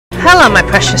Hello my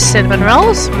precious cinnamon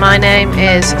rolls, my name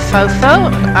is Phoephoe.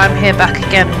 I'm here back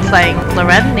again playing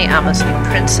Loren, the Amazon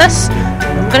princess.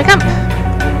 I'm gonna camp.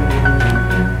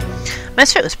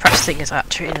 Mesfit was practicing his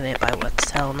archery in a nearby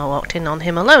woods. Eleanor walked in on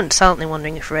him alone, silently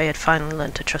wondering if Ray had finally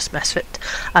learned to trust Mesfit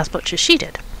as much as she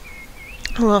did.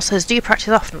 Eleanor says, "Do you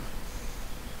practice often?"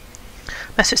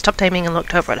 Mesfit stopped aiming and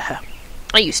looked over at her.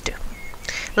 "I used to."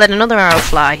 Let another arrow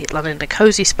fly. It landed in a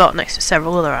cosy spot next to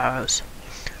several other arrows.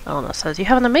 Eleanor says, "You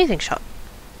have an amazing shot,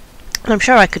 and I'm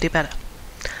sure I could do better."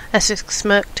 Essex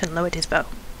smirked and lowered his bow.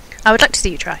 "I would like to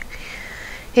see you try."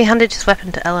 He handed his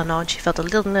weapon to Eleanor, and she felt a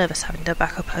little nervous having to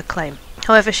back up her claim.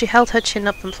 However, she held her chin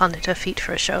up and planted her feet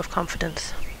for a show of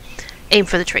confidence. "Aim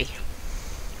for the tree."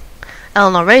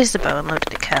 Eleanor raised the bow and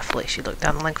loaded it carefully. She looked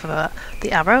down the length of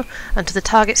the arrow and to the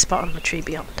target spot on the tree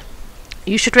beyond.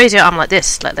 "You should raise your arm like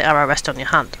this, let the arrow rest on your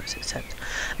hand," Mesfit said.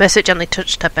 Mesfit gently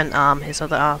touched her bent arm. His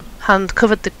other hand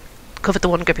covered the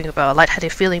one gripping the bow. A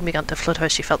light-headed feeling began to flood her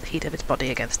as she felt the heat of his body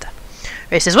against her.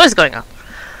 Ray says, "What is going on?"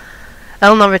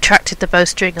 Eleanor retracted the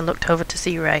bowstring and looked over to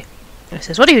see Ray. Ray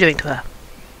says, "What are you doing to her?"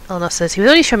 Eleanor says, "He was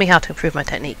only showing me how to improve my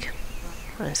technique."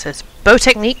 Ray says, "Bow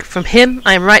technique? From him?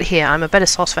 I am right here. I'm a better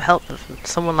source for help than from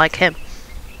someone like him."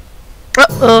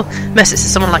 "Uh-oh," Mesfit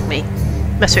says, "someone like me."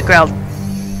 Mesfit growled.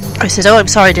 Ray says, "Oh, I'm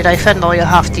sorry, did I offend all your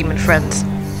half-demon friends?"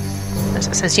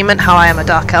 Mesfit says, "You meant how I am a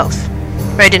dark elf."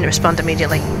 Ray didn't respond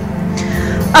immediately.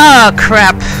 "Oh,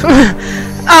 crap."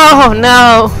 "Oh,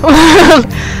 no."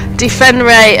 Defend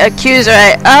Ray, accuse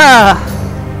Ray.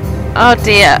 Oh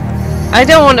dear. I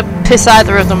don't want to piss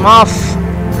either of them off,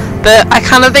 but I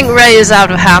kind of think Ray is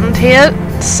out of hand here,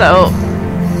 so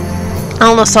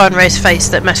Eleanor saw in Ray's face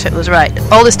that Mesfit was right.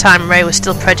 All this time, Ray was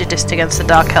still prejudiced against the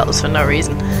Dark Elves for no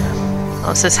reason.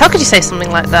 Eleanor says, "How could you say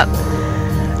something like that?"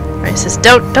 Ray says,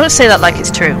 Don't say that like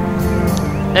it's true."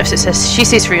 Mesfit says, "She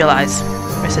sees through your lies."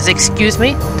 Ray says, "Excuse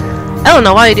me?"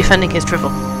 "Eleanor, why are you defending his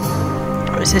drivel?"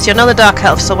 Ray says, "You're not a Dark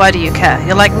Elf, so why do you care?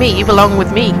 You're like me, you belong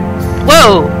with me."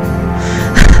 Whoa!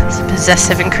 It's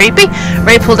possessive and creepy.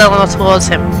 Ray pulled Eleanor towards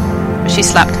him, but she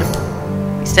slapped him.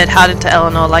 He stared hard into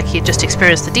Eleanor like he had just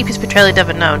experienced the deepest betrayal he'd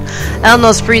ever known.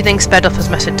 Eleanor's breathing sped up as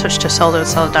Mesfit touched her shoulder in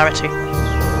solidarity.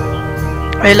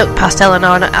 Ray looked past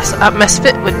Eleanor and at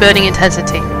Mesfit with burning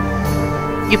intensity.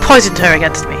 "You poisoned her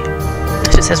against me."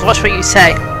 Mesfit says, "Watch what you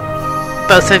say."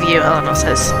 "Both of you," Eleanor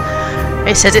says.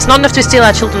 Ray says, "It's not enough to steal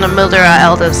our children and murder our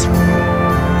elders."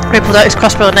 Ray pulled out his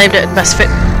crossbow and aimed it at Mesfit.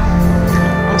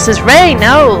 Eleanor says, "Ray,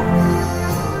 no!"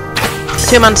 The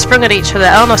two men sprung at each other.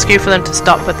 Eleanor screamed for them to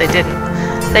stop, but they didn't.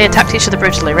 They attacked each other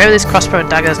brutally, Ray with his crossbow and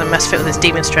daggers, and Mesfit with his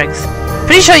demon strength.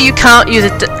 Pretty sure you can't use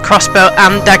a crossbow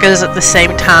and daggers at the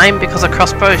same time, because a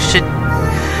crossbow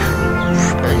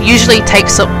usually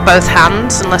takes up both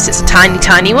hands, unless it's a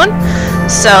tiny one.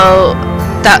 So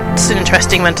that's an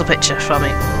interesting mental picture for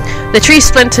me. The tree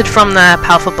splintered from their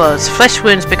powerful blows. Flesh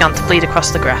wounds began to bleed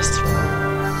across the grass.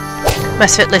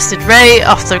 Mesfit lifted Ray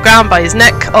off the ground by his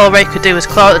neck. All Ray could do was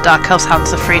claw at the Dark Elf's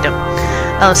hands for freedom.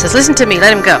 Eleanor says, "Listen to me,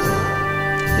 let him go."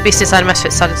 The beast inside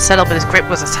Mesfit started to settle, but his grip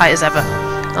was as tight as ever.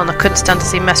 Eleanor couldn't stand to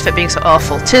see Mesfit being so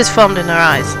awful. Tears formed in her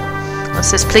eyes. Eleanor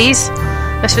says, "Please?"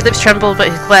 Mesfit's lips trembled, but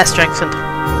his glare strengthened.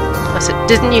 Mesfit,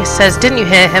 "Didn't you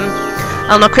hear him?"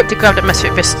 Eleanor quickly grabbed at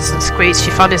Mesfit's wrists and squeezed.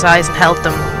 She found his eyes and held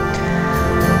them.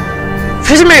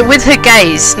 Presumably with her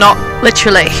gaze, not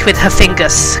literally with her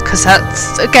fingers, because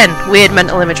that's, again, weird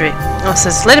mental imagery. Eleanor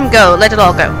says, "Let him go, let it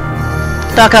all go."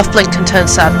 Dark Elf blinked and turned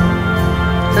sad.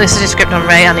 So this is his grip on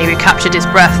Ray, and he recaptured his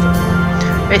breath.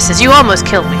 Ray says, "You almost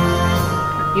killed me.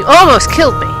 You almost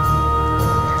killed me."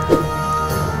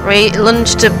 Ray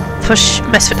lunged to push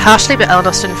Mesfit harshly, but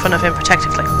Eleanor stood in front of him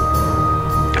protectively.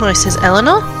 Ray says,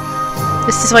 "Eleanor?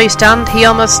 This is where you stand? He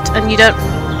almost... and you don't..."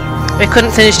 Ray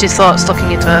couldn't finish his thoughts,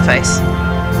 looking into her face.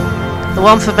 The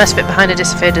warmth of Mesfit behind her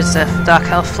disappeared as the Dark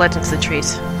Elf fled into the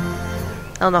trees.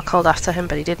 Eleanor called after him,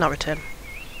 but he did not return.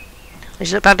 When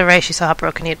she looked back to Ray, she saw how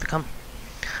broken he had become.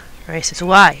 Ray says,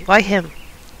 "Why? Why him?"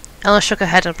 Eleanor shook her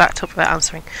head and backed up without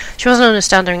answering. She wasn't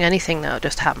understanding anything that had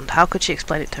just happened. How could she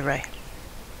explain it to Ray?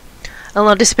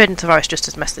 Eleanor disappeared into the forest just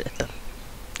as Mesfit had done.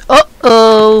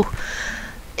 Uh-oh!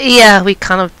 Yeah, we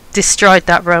kind of destroyed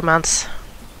that romance.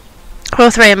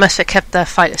 Both Ray and Mesfit kept their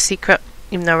fight a secret.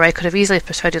 Even though Ray could have easily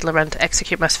persuaded Loren to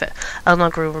execute Mesfit, Eleanor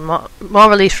grew more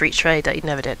relieved for each Ray that he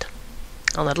never did.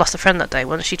 Eleanor had lost a friend that day,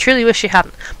 one she truly wished she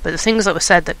hadn't, but the things that were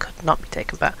said that could not be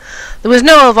taken back. There was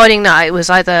no avoiding that. It was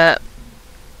either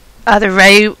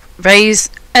Ray's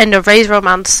end of Ray's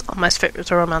romance or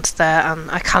Mesfit's romance there, and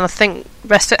I kind of think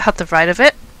Mesfit had the right of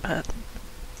it. But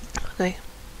okay.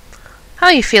 "How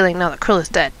are you feeling now that Krill is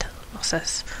dead?" Eleanor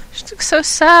says. "She looks so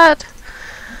sad."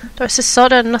 Doris says,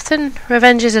 "Sorta nothing.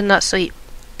 Revenge isn't that sweet.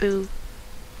 Boo.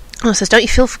 Eleanor says, don't you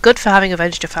feel good for having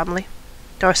avenged your family?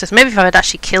 Dora says, maybe if I had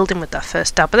actually killed him with that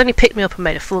first stab, but then he picked me up and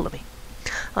made a fool of me.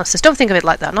 Eleanor says, don't think of it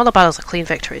like that. Not all battles are clean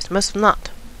victories. Most of them not.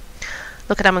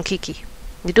 Look at Amankiki.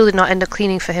 The duel did not end up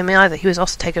cleaning for him either. He was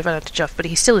also taken advantage of, but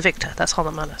he's still a victor. That's all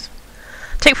that matters.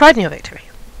 Take pride in your victory.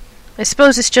 I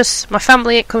suppose it's just my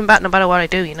family ain't coming back no matter what I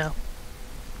do, you know.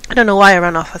 I don't know why I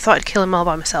ran off. I thought I'd kill him all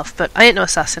by myself, but I ain't no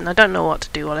assassin. I don't know what to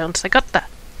do once I got there.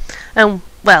 And,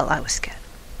 well, I was scared.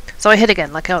 So I hid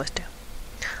again, like I always do.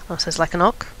 Eleanor says, like an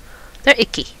orc? They're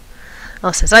icky.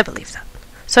 Eleanor says, I believe that.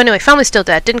 So anyway, family's still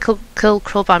dead. Didn't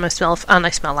kill by myself, and I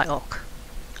smell like orc.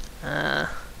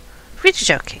 Really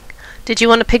joking. Did you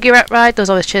want a piggy rat ride? Those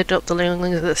always cheered up the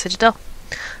younglings of the Citadel.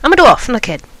 I'm a dwarf, I'm a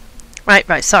kid.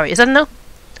 Right, sorry. Is that a no?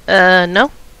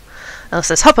 No? Eleanor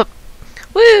says, hop up.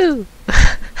 Woo!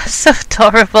 So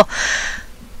adorable.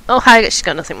 Oh, hi, she's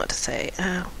got nothing more to say.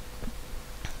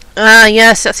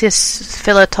 Yes, that's his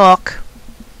filler talk.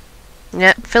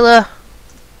 Yeah, filler.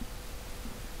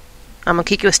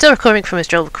 Amankiki was still recovering from his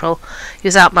drill crawl. He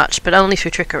was outmatched, but only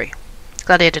through trickery.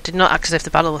 Gladiator did not act as if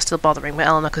the battle was still bothering, but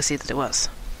Eleanor could see that it was.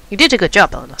 You did a good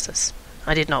job, Eleanor says.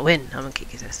 I did not win,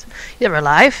 Amankiki says. You're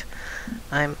alive?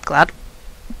 I'm glad.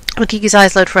 Amakiki's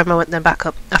eyes lowered for a moment, then back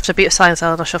up. After a beat of silence,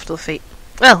 Eleanor shuffled her feet.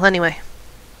 Well, anyway.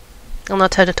 Eleanor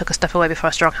turned and took a step away before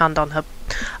a strong hand on her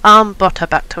arm brought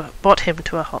him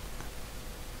to a halt.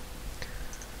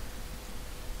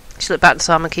 She looked back and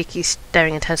saw Amankiki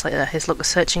staring intensely at her. His look was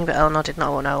searching, but Eleanor did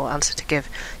not know what answer to give.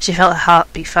 She felt her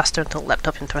heart beat faster until it leapt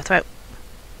up into her throat.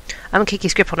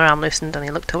 Amankiki's grip on her arm loosened, and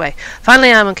he looked away. Finally,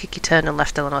 Amankiki turned and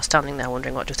left Eleanor standing there,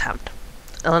 wondering what just happened.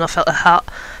 Eleanor felt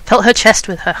her chest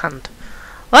with her hand.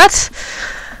 What?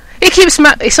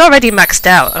 It's already maxed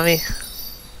out. I mean,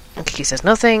 Amankiki says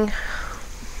nothing.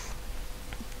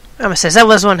 Emma says, that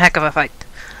was one heck of a fight.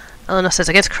 Eleanor says,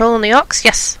 against Kroll and the Orcs?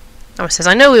 Yes. Emma says,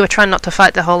 I know we were trying not to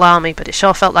fight the whole army, but it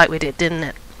sure felt like we did, didn't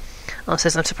it? Eleanor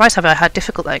says, I'm surprised how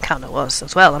difficult that encounter was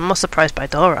as well. I'm most surprised by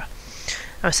Dora.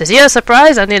 Emma says, you're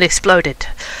surprised? I nearly exploded.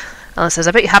 Eleanor says,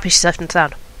 I bet you're happy she's safe and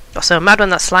sound. I was so mad when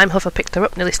that slime huffer picked her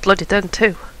up, nearly exploded then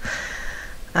too.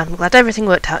 I'm glad everything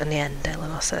worked out in the end,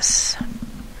 Eleanor says.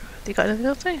 You got anything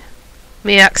else to say?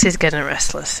 Miax is getting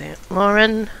restless. Yeah.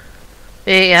 Loren?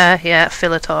 Yeah,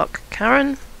 filler talk.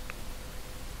 Karen?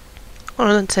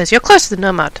 Loren says, you're close to the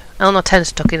nomad. Eleanor tends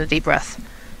to tuck in a deep breath.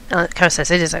 Karen says,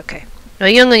 it is okay. You're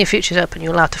young and your future's open.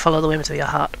 You're allowed to follow the whims of your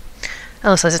heart.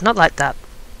 Eleanor says, it's not like that.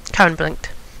 Karen blinked.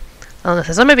 Eleanor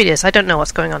says, oh, maybe it is. I don't know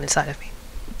what's going on inside of me.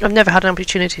 I've never had an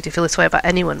opportunity to feel this way about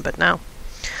anyone, but now.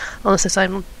 Eleanor says,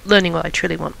 I'm learning what I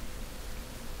truly want.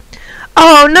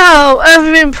 Oh no!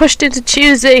 I've been pushed into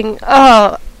choosing!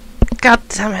 Oh, god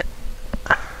damn it.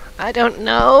 I don't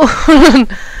know. I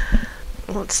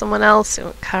want someone else. I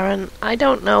want Karen. I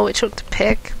don't know which one to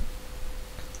pick.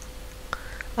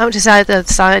 I want to decide the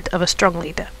side of a strong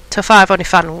leader. So far I've only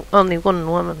found only one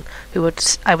woman who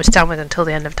I would stand with until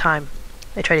the end of time.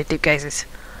 They traded deep gazes.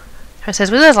 Karen says,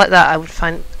 with others like that,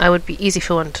 it would be easy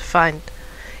for one to find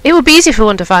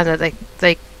that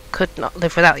they could not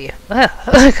live without you.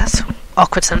 That's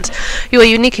awkward sense. You are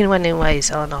unique in many ways,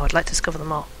 Eleanor. I'd like to discover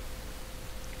them all.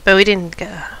 But we didn't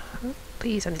get...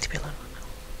 Please, I need to be alone.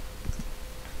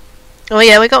 Oh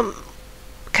yeah, we got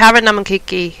Karen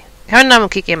Amankiki. Karen and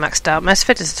Amankiki are maxed out.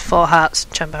 Mesfit is at 4 hearts.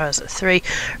 Chambara's at 3.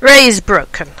 Ray's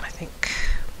broken, I think.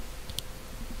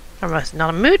 I'm not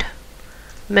a mood.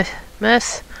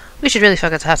 Mirth. We should really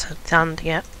focus on her hand,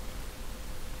 yeah.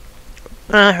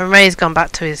 Ray's gone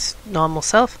back to his normal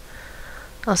self.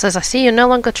 Elle says, I see you're no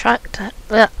longer tied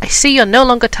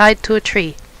to a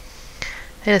tree.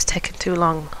 It has taken too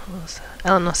long.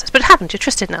 Eleanor says, but it happened. You're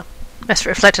trusted now. Mesfit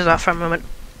reflected on that for a moment.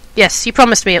 Yes, you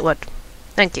promised me it would.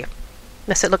 Thank you.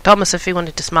 Mesfit looked almost as if he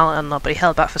wanted to smile at Eleanor, but he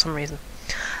held back for some reason.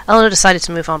 Eleanor decided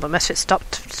to move on, but Mesfit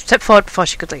stepped forward before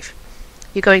she could leave.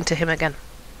 You're going to him again.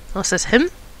 Eleanor says,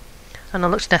 him? And I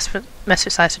looked at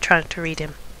Mesfit's eyes to try to read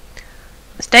him.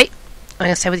 Stay. I'm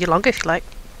going to stay with you longer if you like.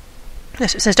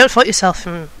 Mesfit says, don't fault yourself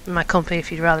in my company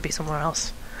if you'd rather be somewhere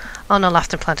else. Eleanor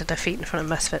laughed and planted her feet in front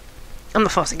of Mesfit. I'm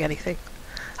not forcing anything.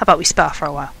 How about we spar for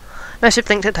a while? Mesfit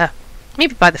blinked at her.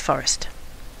 Maybe by the forest.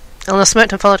 Eleanor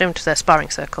smirked and followed him to their sparring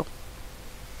circle.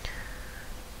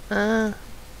 Mesfit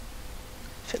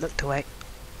looked away.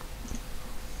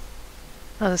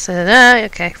 Eleanor said,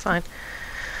 okay, fine.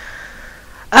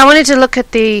 I wanted to look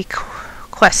at the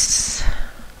quests.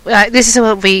 This is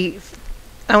what I'm going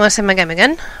to save my game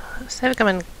again. Save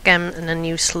my game in a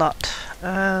new slot.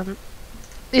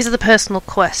 These are the personal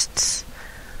quests.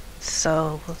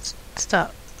 So, let's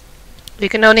start. You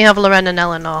can only have Loren and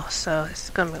Eleanor, so it's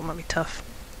going to be tough.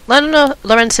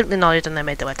 Loren simply nodded and they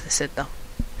made their way to the Citadel.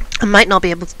 I might not be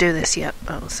able to do this yet,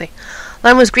 but we'll see.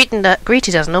 Loren was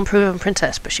greeted as an unproven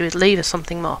princess, but she would leave as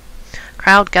something more. A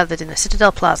crowd gathered in the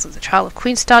Citadel Plaza. The trial of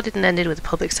Queen started and ended with a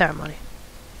public ceremony.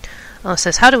 Loren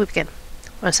says, how do we begin?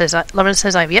 Loren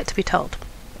says, I have yet to be told.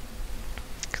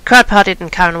 The crowd parted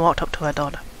and Karen walked up to her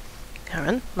daughter.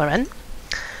 Loren? Loren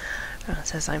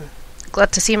says, I'm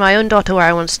glad to see my own daughter where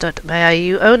I once stood. May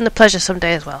you own the pleasure some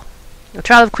day as well. The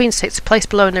trial of Queens takes place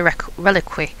below in the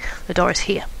reliquary. The door is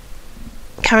here.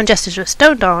 Karen gestured to a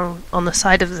stone door on the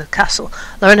side of the castle.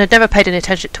 Loren had never paid any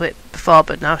attention to it before,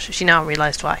 but she now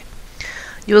realised why.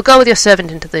 You will go with your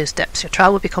servant into those depths. Your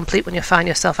trial will be complete when you find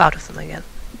yourself out of them again.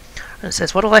 And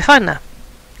says, what will I find there?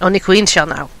 Only queens shall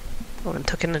know. Loren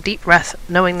took in a deep breath,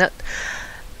 knowing that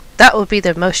would be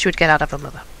the most she would get out of her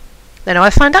mother. Then I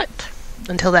find out.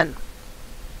 Until then.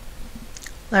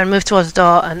 Loren moved towards the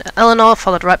door, and Eleanor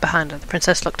followed right behind her. The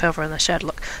princess looked over and they shared a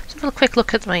look. Let's have a quick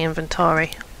look at my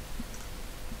inventory.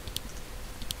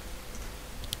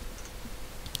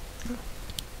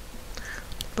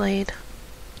 Blade.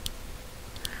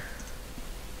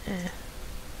 Yeah.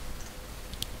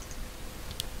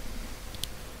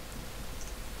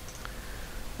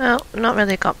 Well, not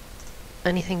really got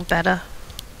anything better.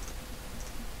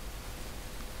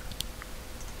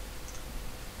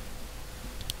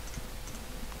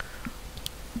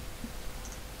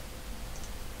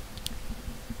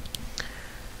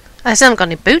 I still haven't got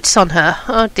any boots on her.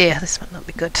 Oh dear, this might not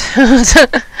be good.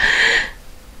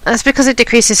 That's because it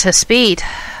decreases her speed.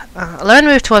 Loren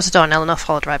moved towards the door and Eleanor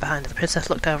followed right behind her. The princess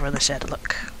looked over and they shared a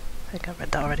look. I think I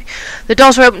read that already. The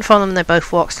doors were opened for them and they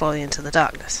both walked slowly into the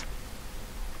darkness.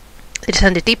 They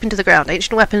descended deep into the ground.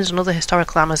 Ancient weapons and other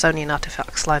historical Amazonian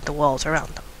artifacts lined the walls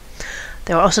around them.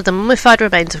 There were also the mummified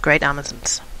remains of great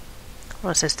Amazons.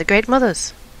 Loren says, the great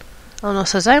mothers. Eleanor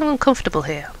says, I am uncomfortable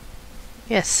here.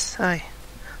 Yes, aye.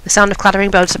 The sound of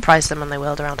clattering bones surprised them and they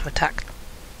whirled around to attack.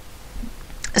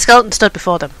 A skeleton stood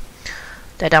before them.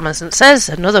 Dead Amazon says,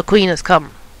 another queen has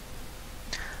come.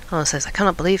 Loren says, I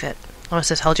cannot believe it. Loren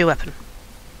says, hold your weapon.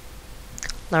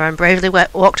 Loren bravely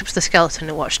walked up to the skeleton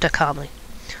and watched her calmly.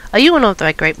 Are you one of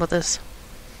the great mothers?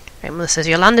 Great mother says,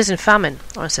 your land is in famine.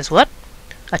 Loren says, what?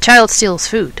 A child steals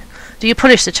food. Do you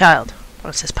punish the child?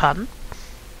 Loren says, pardon?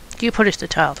 Do you punish the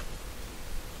child?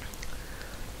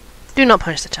 Do not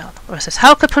punish the child. Loren says,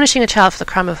 how could punishing a child for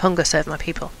the crime of hunger serve my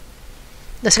people?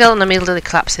 The skeleton immediately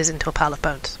collapses into a pile of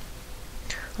bones.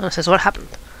 Loren says, what happened?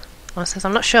 Loren says,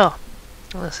 I'm not sure.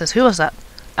 Loren says, who was that?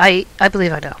 I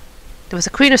believe I know. There was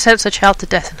a queen who sentenced her child to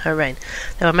death in her reign.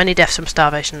 There were many deaths from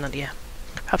starvation that year.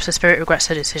 Perhaps her spirit regrets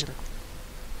her decision.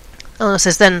 Eleanor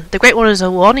says, then, the Great Ones are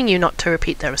warning you not to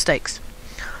repeat their mistakes.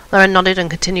 Loren nodded and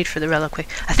continued through the reliquary.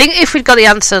 I think if we'd got the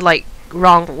answer,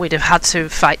 wrong, we'd have had to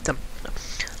fight them.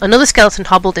 Another skeleton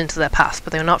hobbled into their path,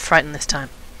 but they were not frightened this time.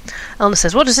 Eleanor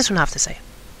says, what does this one have to say?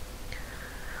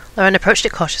 Loren approached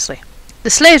it cautiously. The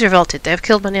slaves revolted. They have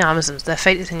killed many Amazons. Their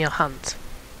fate is in your hands.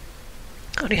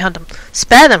 How do you hand them?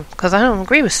 Spare them, because I don't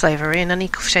agree with slavery in any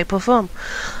shape or form.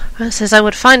 Loren says, I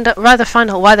would rather find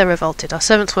out why they revolted. Our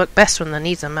servants work best when their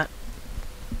needs are met.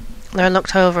 Loren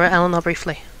looked over at Eleanor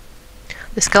briefly.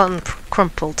 The skeleton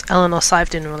crumpled. Eleanor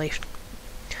sighed in relief.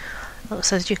 Eleanor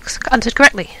says, you answered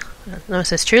correctly. Loren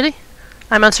says, truly?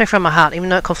 I'm answering from my heart, even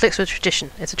though it conflicts with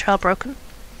tradition. Is the trial broken?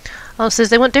 Eleanor says,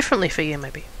 they went differently for you,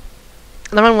 maybe.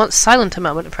 Loren was silent a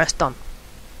moment and pressed on.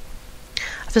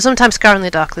 After some time scouring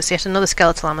the darkness, yet another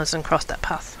skeletal Amazon crossed that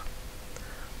path.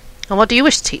 And what do you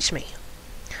wish to teach me?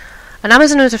 An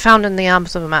Amazon is found in the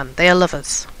arms of a man. They are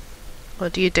lovers.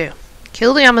 What do you do?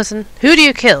 Kill the Amazon. Who do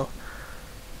you kill?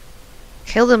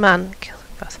 Kill the man. Kill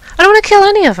the both. I don't want to kill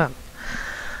any of them.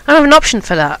 I don't have an option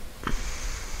for that.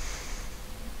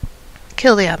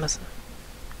 Kill the Amazon.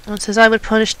 Loren says, I would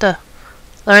punish the...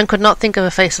 Loren could not think of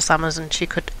a faceless Amazon. She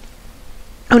could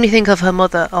only think of her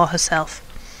mother or herself.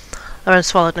 Loren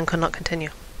swallowed and could not continue,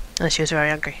 and she was very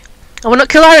angry. I will not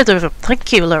kill either of them.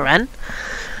 Thank you, Loren.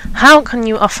 How can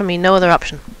you offer me no other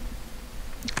option?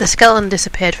 The skeleton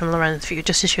disappeared from Loren's view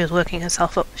just as she was working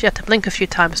herself up. She had to blink a few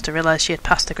times to realise she had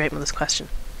passed the Great Mother's question.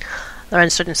 Loren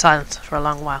stood in silence for a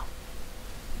long while.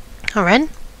 Loren?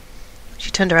 She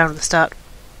turned around at the start.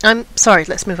 I'm sorry,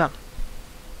 let's move on.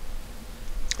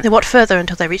 They walked further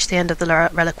until they reached the end of the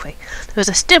reliquary. There was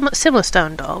a similar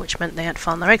stone door, which meant they had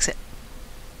found their exit.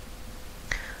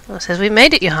 Loren says, we've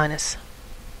made it, your highness.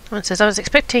 Loren says, I was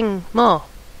expecting more.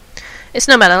 It's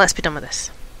no matter, let's be done with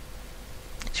this.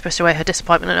 She pressed away her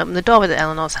disappointment and opened the door with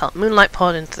Eleanor's help. Moonlight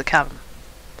poured into the cavern.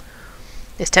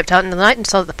 They stepped out into the night and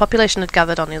saw that the population had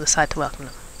gathered on the other side to welcome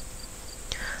them.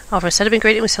 However, instead of being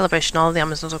greeted with celebration, all of the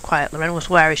Amazons were quiet. Loren was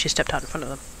wary as she stepped out in front of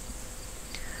them.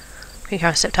 Queen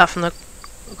Karen stepped out from the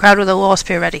crowd with a war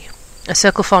spear ready. A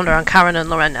circle formed around Karen and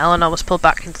Loren. Eleanor was pulled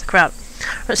back into the crowd.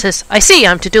 It says, I see,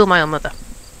 I'm to duel my own mother.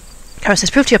 Karen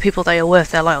says, prove to your people that you're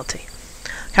worth their loyalty.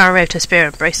 Karen waved her spear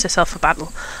and braced herself for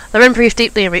battle. Loren breathed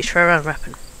deeply and reached for her own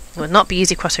weapon. It would not be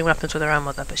easy crossing weapons with her own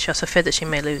mother, but she also feared that she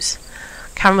may lose.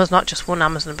 Karen was not just one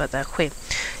Amazon, but their queen.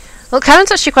 Well,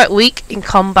 Karen's actually quite weak in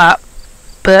combat,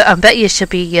 but I bet you she'll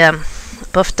be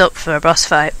buffed up for a boss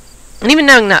fight. And even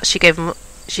knowing that, she gave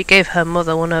her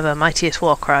mother one of her mightiest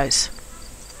war cries.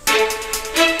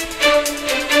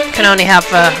 Can only have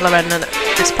Loren at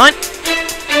this point.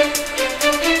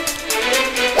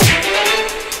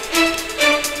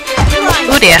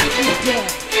 Oh dear.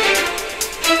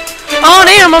 Oh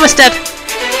dear, I'm almost dead.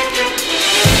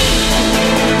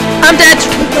 I'm dead.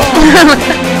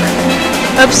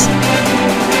 Oops.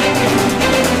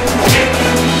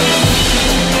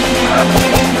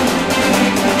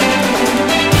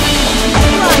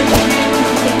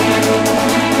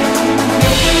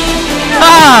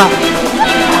 Ah!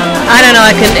 I don't know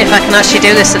if I can actually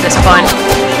do this at this point.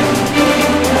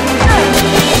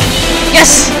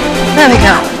 Yes! There we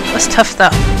go. That's tough though.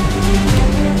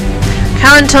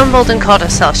 Karen tumbled and caught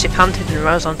herself. She panted and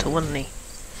rose onto one knee.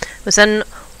 It was then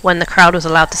when the crowd was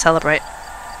allowed to celebrate.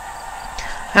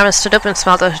 Karen stood up and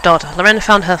smiled at her daughter. Loren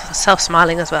found herself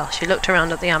smiling as well. She looked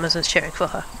around at the Amazons cheering for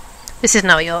her. This is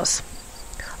now yours.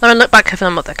 Loren looked back at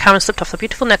her mother. Karen slipped off the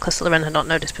beautiful necklace that Loren had not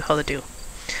noticed before the duel.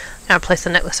 Karen placed the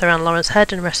necklace around Loren's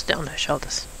head and rested it on her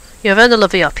shoulders. You have earned the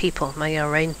love of your people. May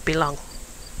your reign be long.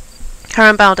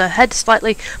 Karen bowed her head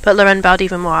slightly, but Loren bowed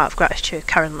even more out of gratitude.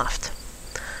 Karen laughed.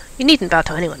 You needn't bow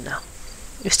to anyone now.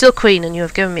 You're still queen, and you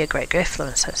have given me a great gift,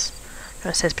 Loren says.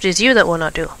 Karen says, but it is you that won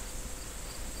our duel.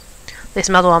 They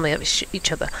smiled warmly at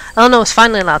each other. Eleanor was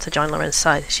finally allowed to join Loren's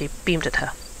side. She beamed at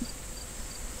her.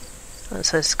 Loren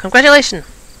says, congratulations.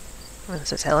 Loren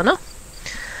says, Eleanor?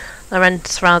 Loren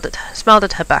smiled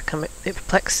at her back, and it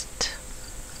perplexed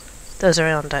those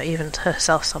around her, even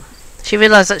herself some. She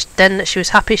realised that she was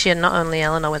happy she had not only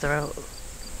Eleanor with her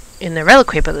in the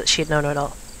reliquary, but that she had known her at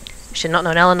all. If she had not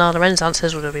known Eleanor, Loren's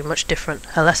answers would have been much different.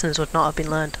 Her lessons would not have been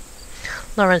learned.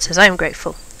 Loren says, I am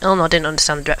grateful. Eleanor didn't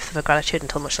understand the depth of her gratitude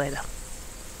until much later.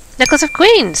 Necklace of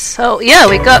Queens! So, yeah,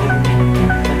 we got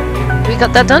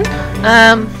that done.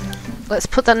 Let's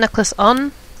put that necklace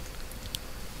on.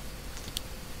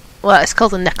 Well, it's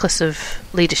called the Necklace of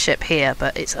Leadership here,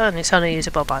 but it's only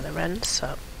usable by the Wrens,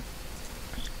 so...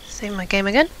 Save my game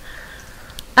again.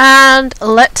 And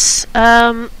let's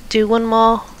do one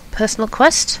more personal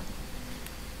quest.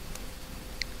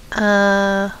 We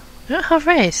don't have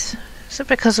Ray's. Is it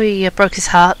because we broke his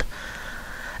heart?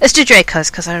 Let's do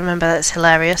Draco's, because I remember that's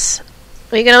hilarious.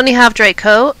 We can only have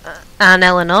Draco and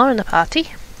Eleanor in the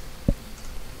party.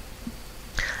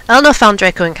 Eleanor found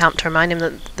Draco in camp to remind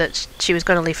him that she was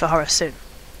going to leave for Horus soon.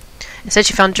 Instead,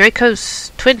 she found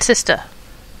Draco's twin sister.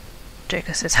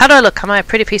 Draco says, how do I look? Am I a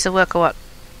pretty piece of work or what?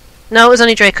 No, it was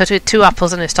only Draco with 2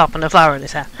 apples in his top and a flower in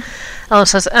his hair. Eleanor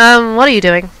says, what are you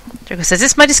doing? Draco says,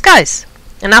 it's my disguise.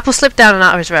 An apple slipped down and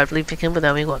out of his robe, leaving him with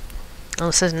only one.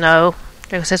 Eleanor says, no.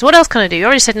 Draco says, what else can I do? You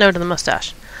already said no to the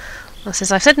mustache. Eleanor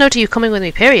says, I've said no to you coming with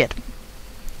me, period.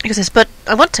 Draco says, but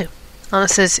I want to. Eleanor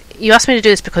says, you asked me to do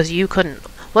this because you couldn't.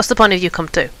 What's the point of you come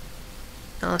too?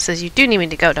 Eleanor says, you do need me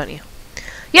to go, don't you?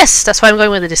 Yes, that's why I'm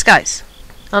going with the disguise.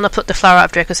 Eleanor put the flower out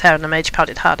of Draco's hair and the mage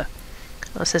pouted harder.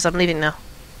 Eleanor says, I'm leaving now.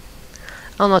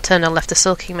 Eleanor turned and left the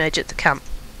sulking mage at the camp.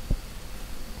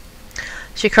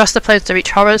 She crossed the plains to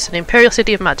reach Horus, an imperial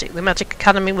city of magic. The Magic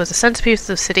Academy was the centrepiece of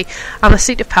the city and the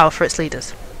seat of power for its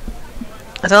leaders.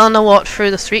 As Eleanor walked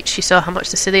through the streets, she saw how much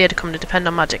the city had come to depend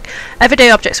on magic. Everyday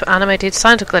objects were animated,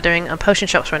 signs were glittering, and potion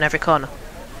shops were in every corner.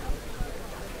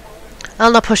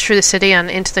 Eleanor pushed through the city and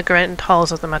into the grand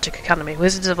halls of the Magic Academy.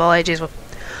 Wizards of all ages were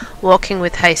walking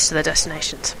with haste to their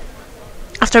destinations.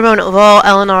 After a moment of awe,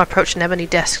 Eleanor approached an ebony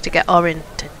desk to get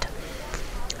oriented.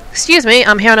 Excuse me,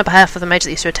 I'm here on behalf of the mage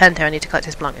that used to attend here. I need to collect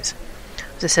his belongings.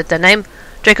 As I said their name,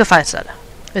 Draco Firestarter.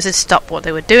 Wizards stopped what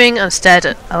they were doing and stared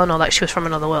at Eleanor like she was from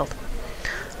another world.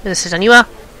 Wizard said, and you are?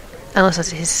 Eleanor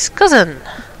said, his cousin.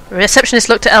 The receptionist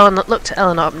looked at Eleanor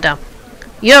up and down.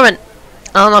 You're an...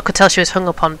 Eleanor could tell she was hung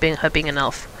up on being an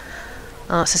elf.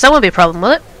 Eleanor says, that won't be a problem,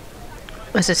 will it?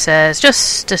 Wizard says,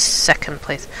 just a second,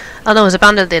 please. Eleanor was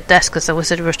abandoned at the desk as the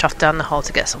wizard rushed off down the hall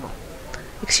to get someone.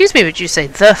 Excuse me, would you say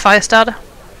the Firestarter?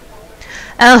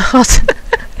 Eleanor...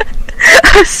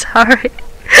 I'm sorry.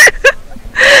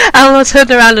 Eleanor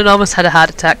turned around and almost had a heart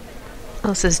attack.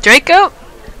 Eleanor says, Draco?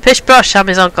 Pish Brosh, I'm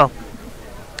his uncle.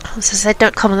 Eleanor says, they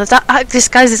don't come in that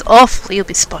disguise is awful, you'll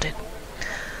be spotted.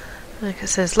 Draco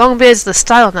says, long beard's the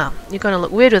style now. You're going to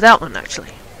look weird without one, actually.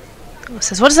 Eleanor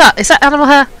says, what is that? Is that animal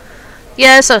hair?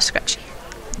 Yeah, so scratchy.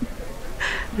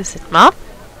 This is Mom?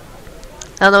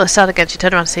 Eleanor started again. She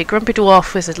turned around to see a grumpy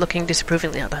dwarf wizard looking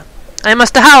disapprovingly at her. I am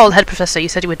Master Howell, head professor. You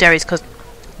said you were Derry's cousin.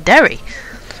 Derry?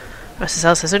 Mrs.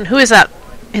 Howell says, and who is that?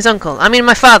 His uncle. I mean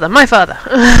my father. My father.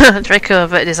 Draco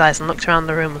averted his eyes and looked around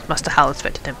the room as Master Howell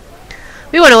inspected him.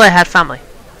 We went away, had family.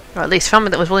 Or at least family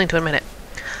that was willing to admit it.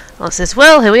 Eleanor says,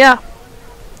 well, here we are.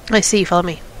 I see, follow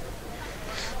me.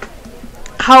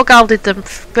 How guided them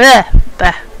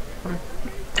I'm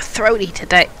throaty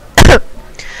today.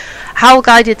 Howl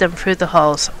guided them through the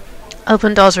halls.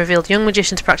 Open doors revealed young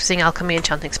magicians practicing alchemy and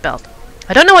chanting spells.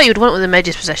 I don't know what you'd want with a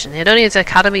mage's possession. He had only his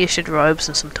academy issued robes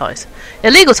and some toys.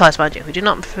 Illegal toys, mind you. We do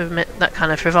not permit that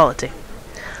kind of frivolity.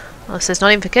 Well, it says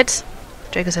not even for kids.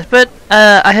 Draco says, but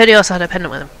I heard he also had a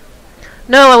pendant with him.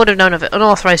 No, I would have known of it.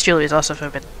 Unauthorized jewelry is also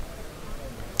forbidden.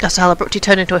 Master Howell abruptly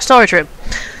turned into a storage room.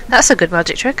 That's a good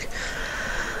magic trick.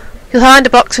 You'll find a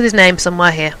box with his name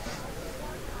somewhere here.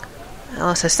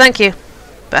 Eleanor says, thank you.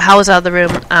 But Howell was out of the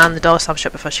room and the door slammed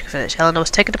shut before she could finish. Eleanor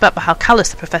was taken aback by how callous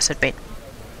the professor had been.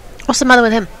 What's the matter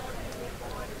with him?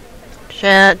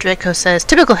 Draco says,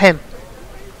 typical him.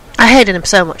 I hated him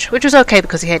so much, which was okay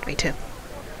because he hated me too.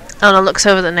 Eleanor looks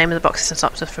over the name of the boxes and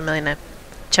stops with a familiar name.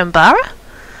 Chambara?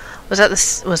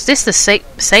 Was this the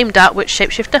same dark witch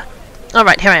shapeshifter?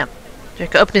 Alright, here I am.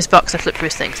 Draco opened his box and flipped through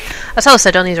his things. As Howell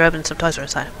said, only his robe and some toys were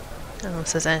inside. Eleanor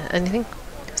says, anything?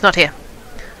 It's not here.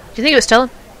 Do you think it was stolen?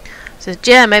 Says,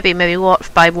 yeah, maybe by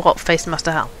what-faced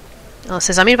Master Howell. Eleanor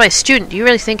says, I mean by a student. Do you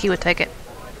really think he would take it?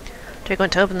 Draco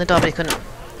went to open the door, but he couldn't.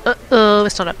 Uh-oh,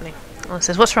 it's not opening. Eleanor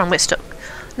says, what's wrong? It's stuck.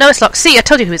 No, it's locked. See, I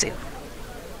told you who was it.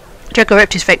 Draco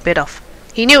ripped his fake beard off.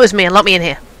 He knew it was me and locked me in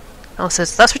here. Eleanor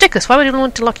says, that's ridiculous. Why would he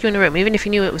want to lock you in a room, even if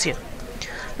he knew it was you?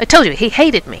 I told you, he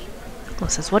hated me. Eleanor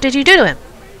says, what did you do to him?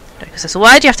 Draco says,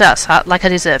 why do you have to ask that? Like I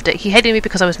deserved it. He hated me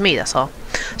because I was me, that's all.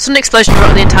 Sudden explosion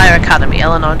rocked the entire academy.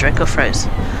 Eleanor and Draco froze.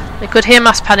 They could hear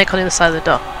mass panic on the other side of the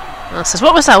door. Eleanor says,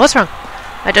 what was that? What's wrong?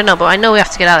 I don't know, but I know we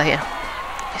have to get out of here.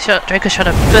 Draco shot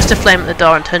a burst of flame at the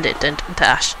door and turned it into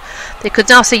ash. They could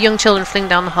now see young children fleeing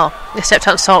down the hall. They stepped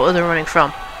out and saw where they were running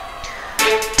from.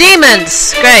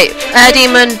 Demons! Great. Air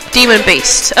demon, demon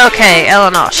beast. Okay,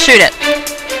 Eleanor, shoot it.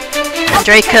 And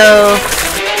Draco...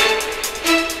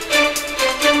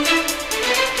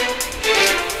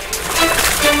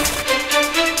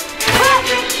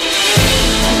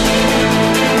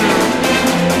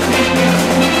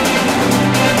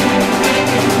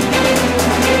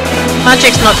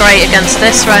 Magic's not great against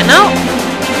this right now.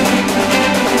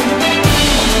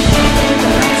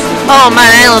 Oh man,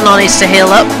 Eleanor needs to heal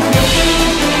up.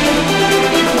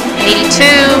 82.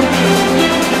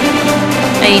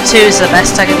 82 is the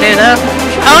best I can do though.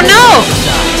 Oh no!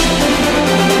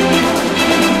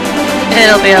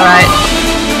 It'll be alright.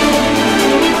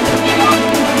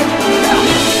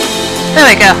 There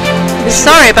we go.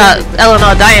 Sorry about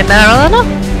Eleanor dying there, Eleanor.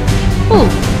 Ooh.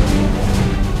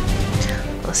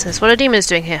 Says, what are demons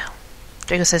doing here?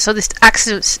 Draco says, so this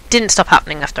accident didn't stop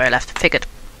happening after I left. Figured.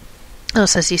 Oh,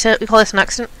 says, you said we call this an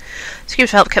accident?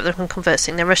 Screams for help kept them from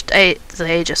conversing. They rushed to the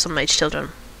age of some mage children.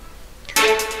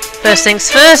 First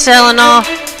things first, Eleanor.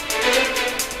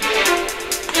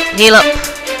 Heal up.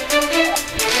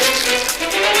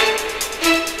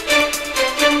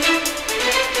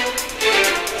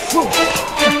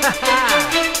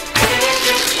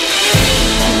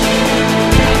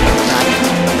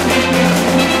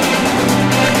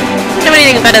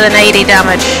 Anything better than 80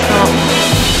 damage. Oh.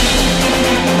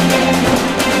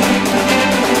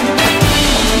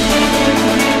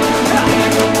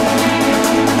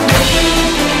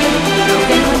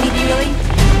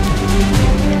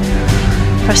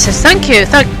 Press says, thank you,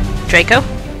 Draco.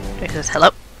 Draco says,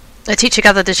 hello. The teacher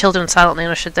gathered the children silently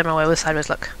and ushered them away with a sideways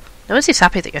look. No one seems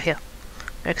happy that you're here.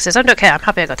 Draco says, I don't care, I'm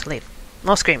happy I got to leave.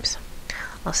 More screams.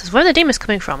 Well, says, where are the demons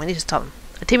coming from? We need to stop them.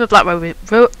 A team of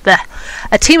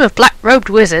black-robed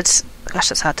wizards, gosh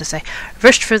that's hard to say,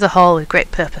 rushed through the hall with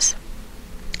great purpose.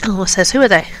 Eleanor says, who are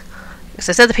they? It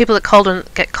says they're the people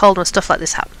that get called when stuff like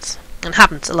this happens. And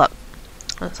happens a lot.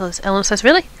 So Eleanor says,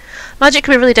 really? Magic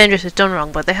can be really dangerous if done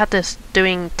wrong, but they had us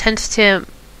doing 10th tier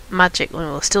magic when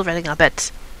we were still running our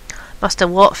beds. Master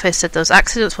Wartface said those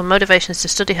accidents were motivations to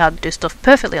study hard and do stuff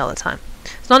perfectly all the time.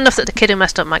 It's not enough that the kid who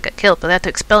messed up might get killed, but they had to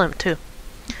expel him too.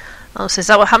 Eleanor says, is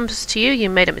that what happens to you? You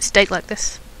made a mistake like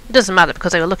this? It doesn't matter,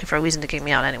 because they were looking for a reason to kick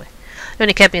me out anyway. They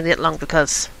only kept me that long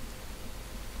because...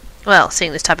 Well,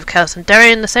 seeing this type of chaos and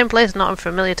Derry in the same place is not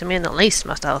unfamiliar to me in the least,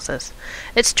 Master Howell says.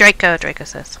 It's Draco, Draco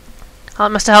says.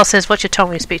 Master Howell says, what's your tone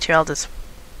when you speak to your elders?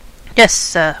 Yes,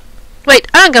 sir. Wait,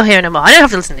 I don't go here anymore. I don't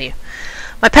have to listen to you.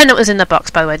 My pendant was in the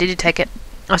box, by the way. Did you take it?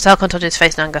 Master Howell contorted his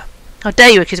face in anger. How dare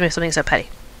you accuse me of something so petty?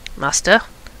 Master,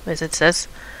 Wizard says.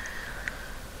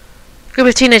 A group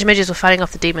of teenage midgets were fighting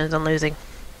off the demons and losing.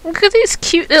 Look at these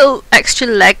cute little extra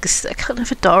legs. They're kind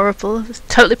of adorable. It's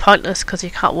totally pointless because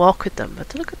you can't walk with them,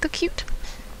 but look at the cute.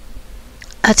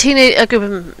 A group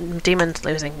of demons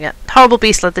losing. Yeah. Horrible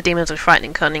beast led the demons with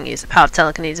frightening cunning. Used the power of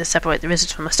telekinesis to separate the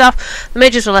wizards from the staff. The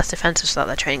mages were less defensive without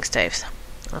their training staves.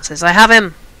 He says, I have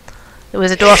him. The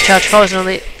wizard dwarf charged forward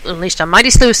and unleashed a mighty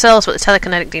slew of cells, but the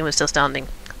telekinetic demon was still standing.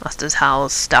 Master's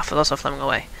howls, staff was also flung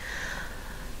away.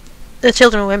 The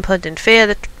children whimpered in fear.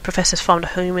 The professors formed a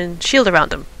human shield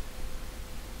around them.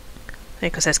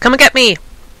 Draco says, come and get me!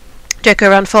 Draco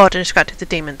ran forward and distracted the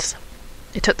demons.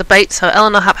 He took the bait, so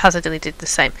Eleanor haphazardly did the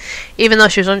same, even though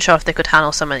she was unsure if they could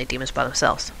handle so many demons by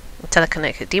themselves. The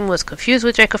telekinetic demon was confused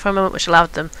with Draco for a moment, which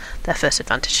allowed them their first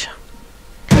advantage.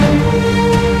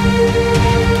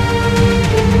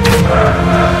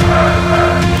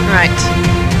 Right.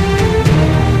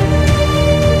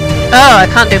 Oh, I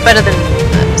can't do better than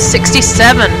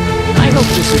 67. I hope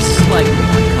this is slightly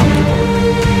uncomfortable.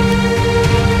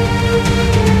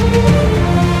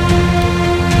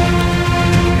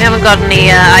 I haven't got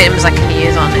any items I can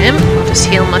use on him. I'll just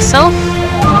heal myself.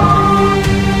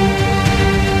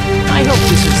 I hope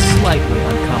this is slightly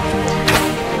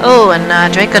uncomfortable. Oh,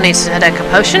 and Draco needs a headache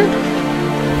potion.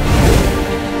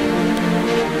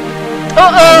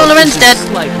 Oh, Loren's dead.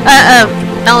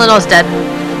 Eleanor's dead.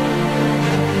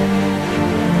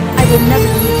 I will never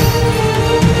leave.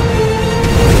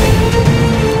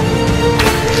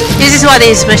 This is why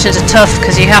these missions are tough,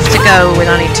 because you have to go with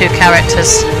only 2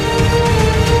 characters.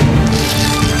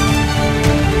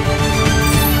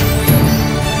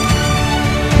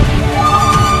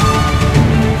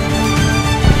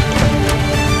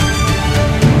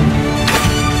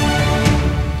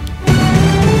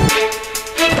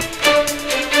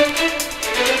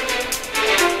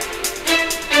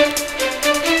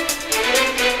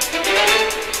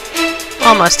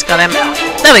 Almost got him.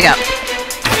 There we go.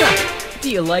 Do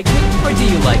you like me, or do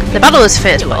you like me? The battle was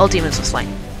fierce, but all demons were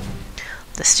slain.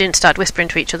 The students started whispering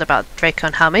to each other about Draco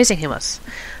and how amazing he was.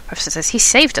 Professor says, he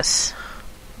saved us.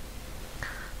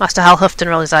 Master Hal huffed and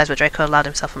rolled his eyes, but Draco allowed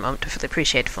himself a moment to feel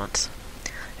appreciated for once.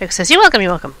 Draco says, you're welcome,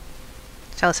 you're welcome.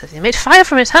 Charles says, he made fire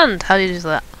from his hand. How did you do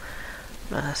that?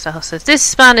 Master Hal says,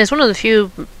 this man is one of the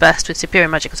few best with superior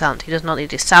magical talent. He does not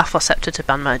need his staff or scepter to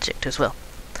ban magic to his will.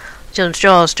 The children's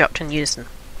jaws dropped in unison.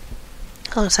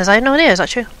 Loren says, I have no idea, is that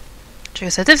true? Draco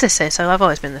says, if they say so, I've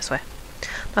always been this way.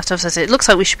 Master says, it looks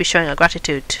like we should be showing our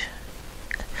gratitude.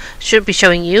 Should be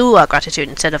showing you our gratitude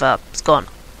instead of our scorn.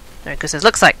 Draco says,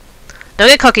 looks like. Don't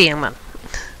get cocky, young man.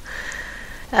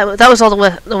 That was all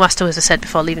the Master Wizard said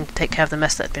before leaving to take care of the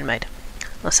mess that had been made.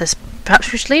 Loren says,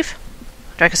 perhaps we should leave?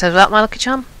 Draco says, without my lucky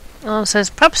charm? Loren says,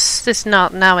 perhaps this now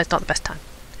is not the best time.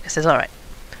 Draco says, alright.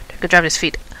 Draco dragged his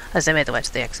feet as they made their way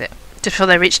to the exit. Just before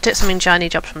they reached it, something shiny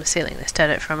dropped from the ceiling. They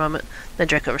stared at it for a moment, then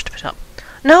Draco rushed to pick it up.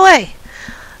 No way!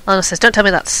 Eleanor says, don't tell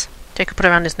me that's... Draco put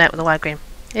around his neck with a wide grin.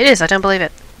 It is, I don't believe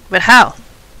it. But how?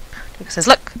 Draco says,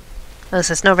 look! Eleanor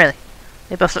says, no, really.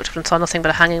 They both looked up and saw nothing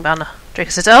but a hanging banner. Draco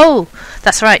says, oh!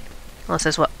 That's right. Eleanor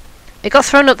says, what? It got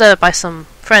thrown up there by some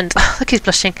friends. Look, he's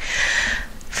blushing.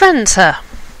 Friends, sir.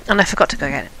 And I forgot to go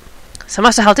get it. So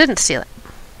Master Hal didn't steal it.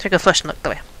 Draco flushed and looked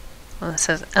away. Eleanor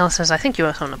says, I think you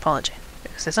owe someone an apology.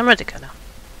 Draco says, I'm ready to go now.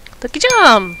 Lucky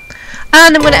charm!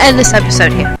 And I'm going to end this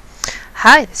episode here.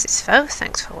 Hi, this is Phoephoe.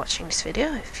 Thanks for watching this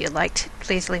video. If you liked it,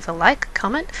 please leave a like,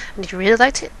 comment, and if you really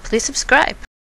liked it, please subscribe.